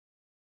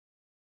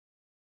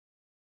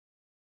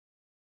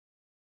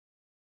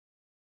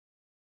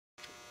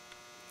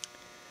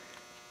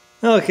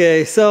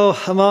Okay, so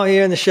I'm out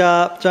here in the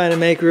shop trying to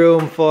make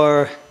room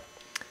for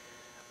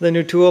the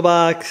new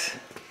toolbox.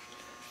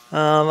 I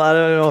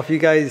don't know if you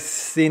guys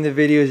seen the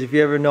videos, if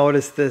you ever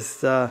noticed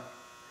this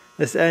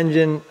this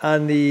engine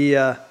on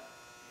the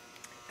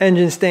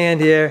engine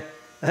stand here.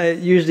 It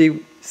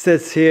usually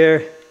sits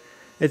here.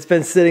 It's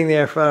been sitting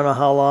there for I don't know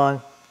how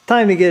long.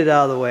 Time to get it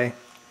out of the way.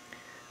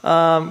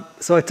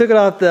 So I took it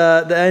off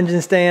the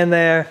engine stand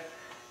there,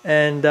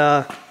 and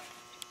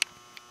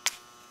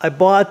I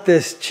bought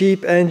this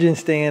cheap engine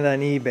stand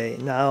on eBay.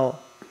 Now,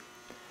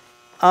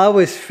 I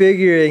was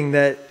figuring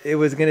that it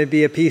was going to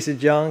be a piece of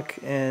junk,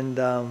 and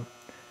I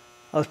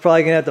was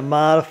probably going to have to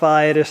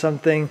modify it or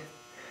something.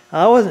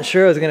 I wasn't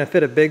sure it was going to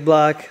fit a big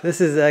block.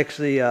 This is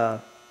actually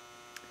a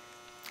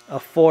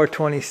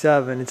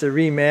 427. It's a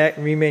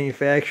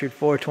remanufactured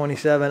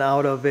 427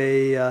 out of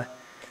a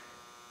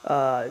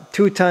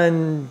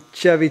 2-ton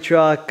Chevy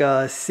truck,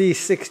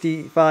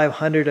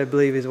 C6500, I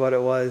believe is what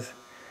it was.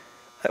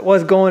 It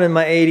was going in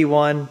my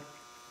 81.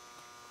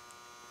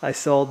 I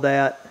sold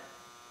that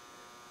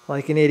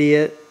like an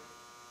idiot.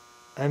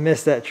 I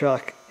missed that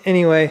truck.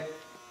 Anyway,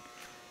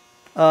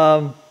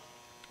 I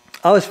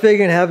was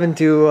figuring having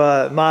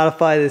to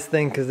modify this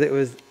thing because it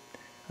was,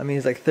 I mean,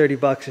 it's like 30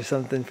 bucks or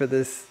something for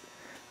this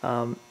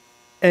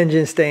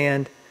engine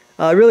stand.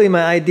 Really,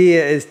 my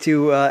idea is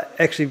to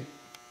actually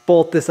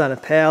bolt this on a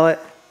pallet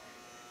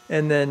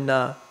and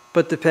then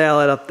put the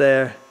pallet up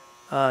there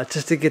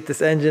just to get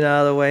this engine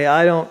out of the way.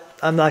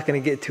 I'm not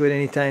going to get to it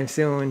anytime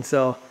soon,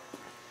 so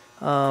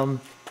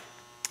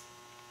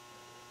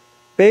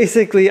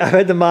basically I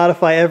had to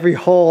modify every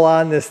hole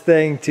on this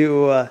thing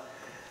to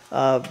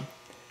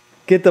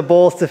get the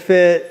bolts to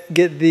fit,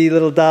 get the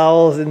little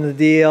dowels in the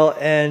deal,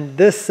 and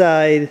this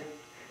side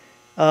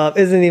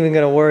isn't even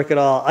going to work at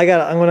all. I'm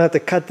going to have to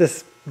cut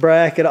this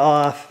bracket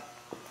off.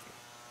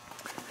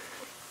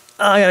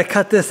 I got to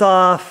cut this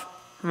off.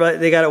 Right,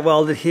 they got it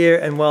welded here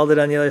and welded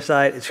on the other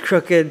side. It's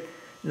crooked.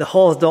 The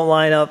holes don't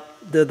line up.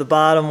 The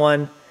bottom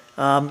one.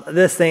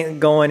 This ain't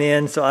going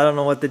in, so I don't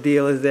know what the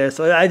deal is there.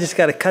 So I just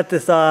got to cut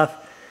this off,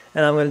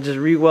 and I'm going to just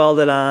re-weld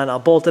it on. I'll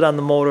bolt it on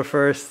the motor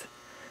first,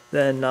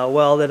 then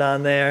weld it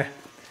on there.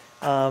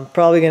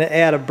 Probably going to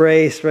add a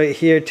brace right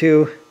here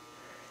too,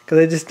 because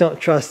I just don't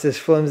trust this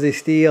flimsy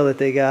steel that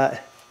they got.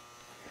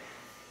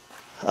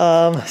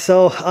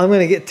 So I'm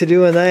going to get to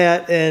doing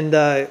that,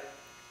 and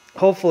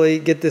hopefully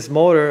get this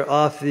motor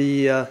off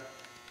the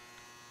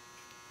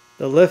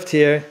lift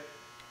here.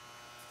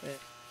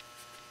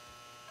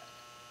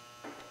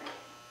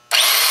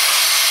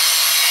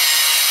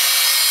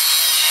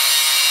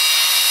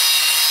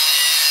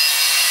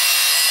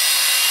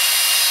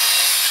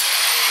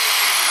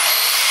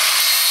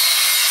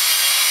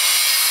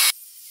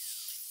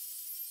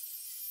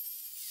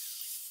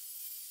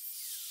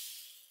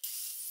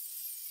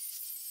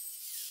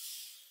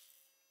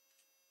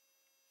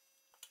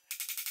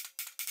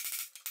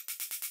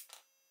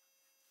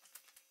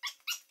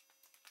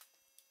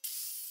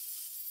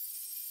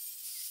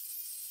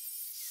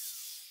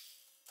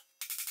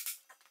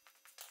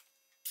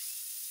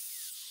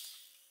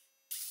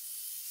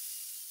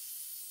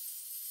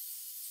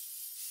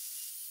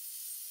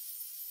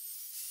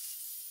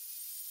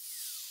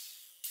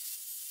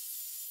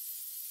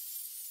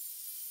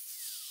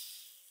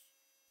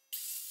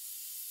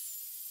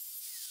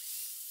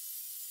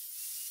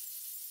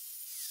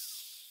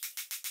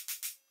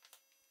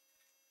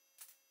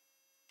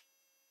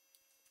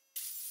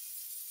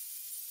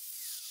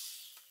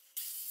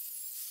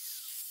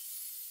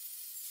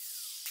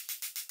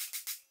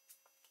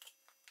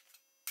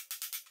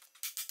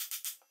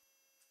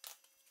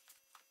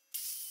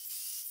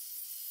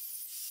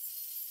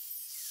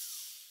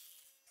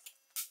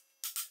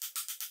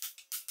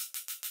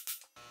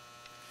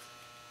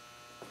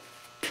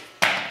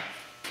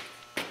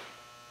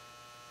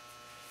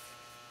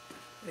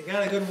 They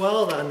got a good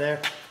weld on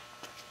there.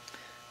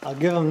 I'll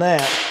give them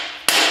that.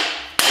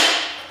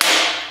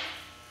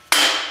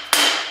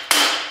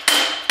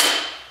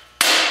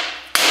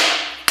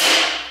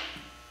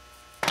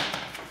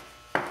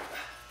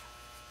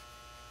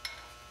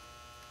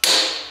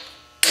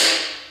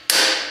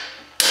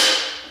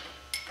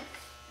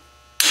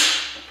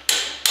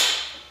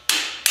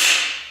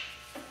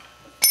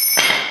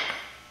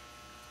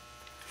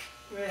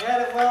 We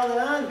had it welded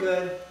on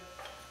good.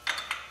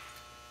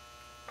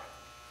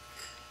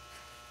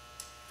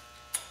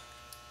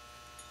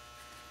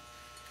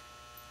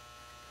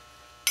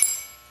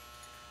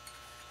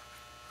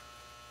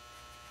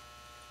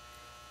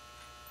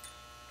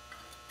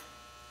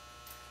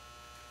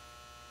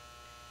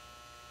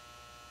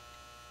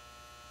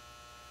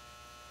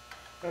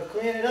 Go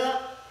clean it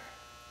up,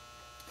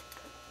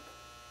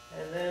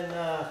 and then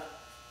I'm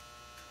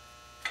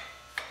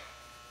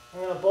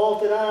going to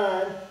bolt it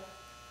on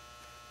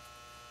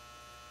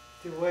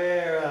to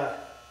where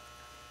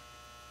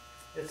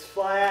it's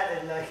flat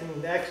and I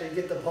can actually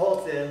get the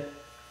bolt in.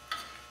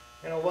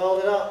 I'm going to weld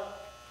it up.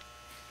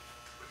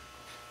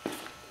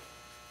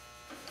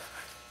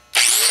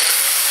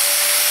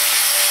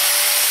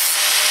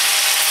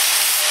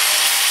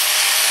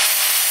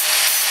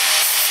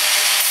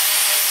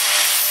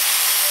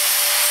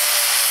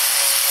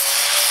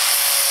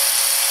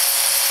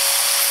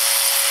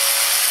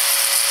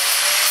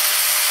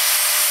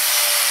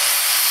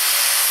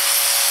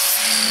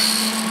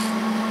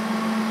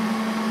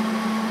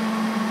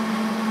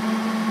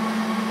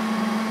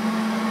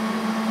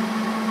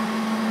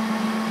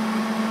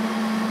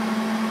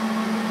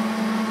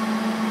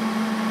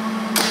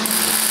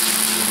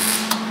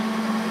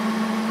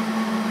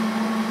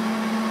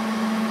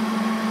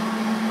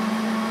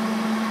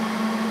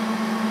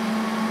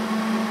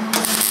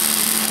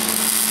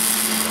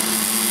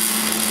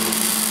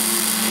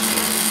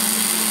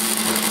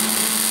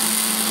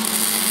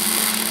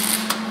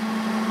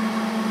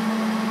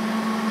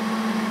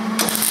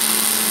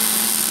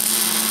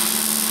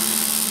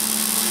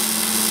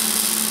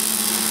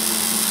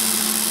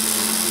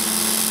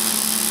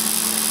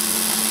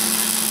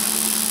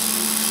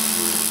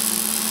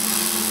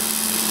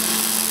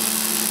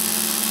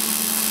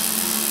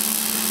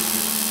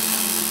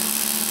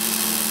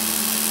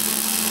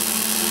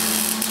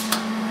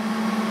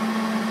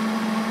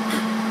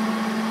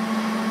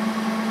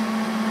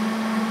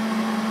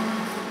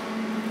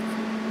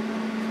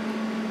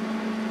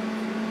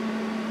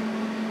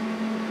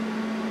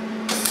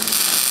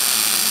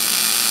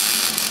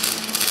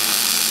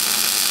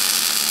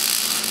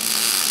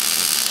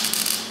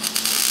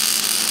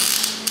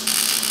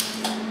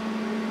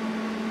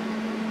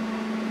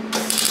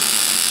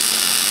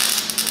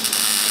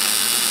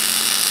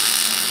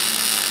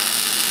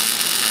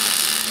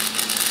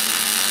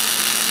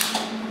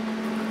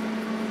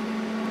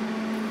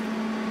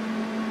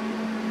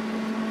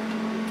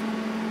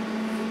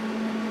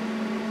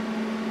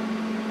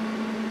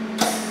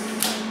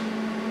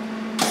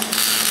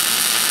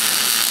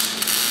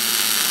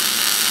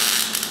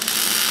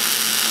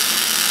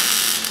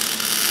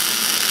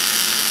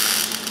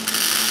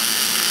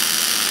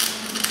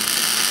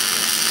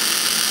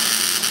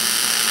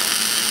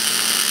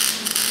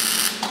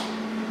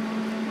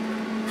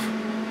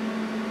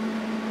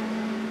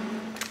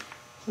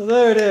 So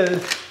there it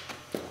is,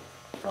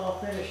 all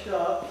finished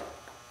up.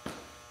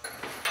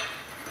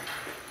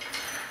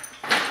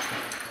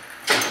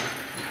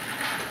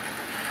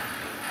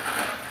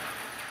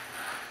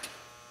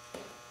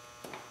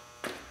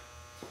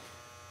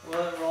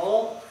 Will it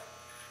roll?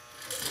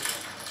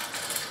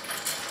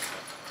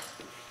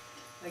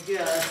 I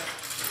guess.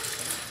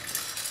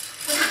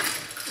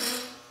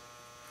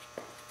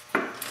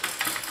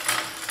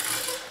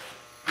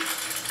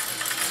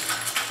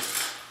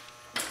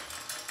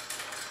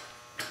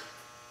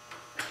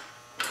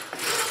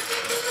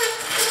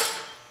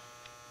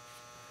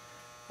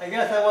 I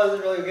guess I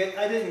wasn't really good.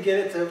 I didn't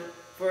get it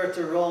for it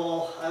to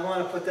roll. I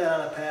want to put that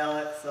on a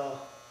pallet, so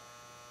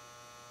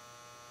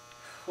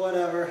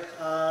whatever.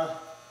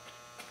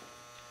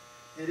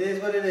 It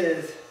is what it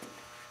is.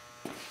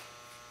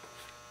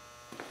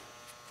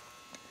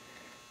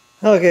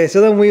 Okay, so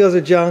them wheels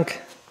are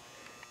junk.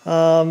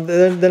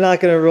 They're not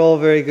going to roll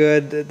very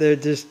good. They're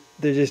just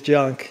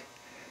junk.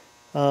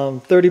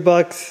 30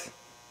 bucks.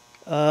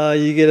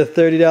 You get a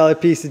 $30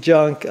 piece of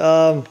junk.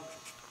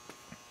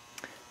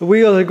 The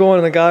wheels are going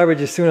in the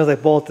garbage as soon as I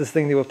bolt this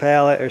thing to a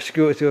pallet or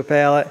screw it to a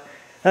pallet.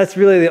 That's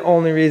really the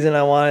only reason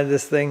I wanted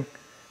this thing,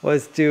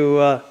 was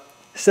to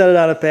set it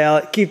on a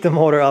pallet, keep the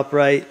motor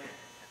upright.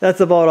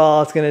 That's about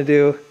all it's going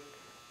to do.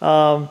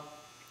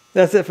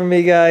 That's it for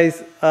me,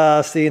 guys.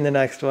 See you in the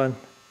next one.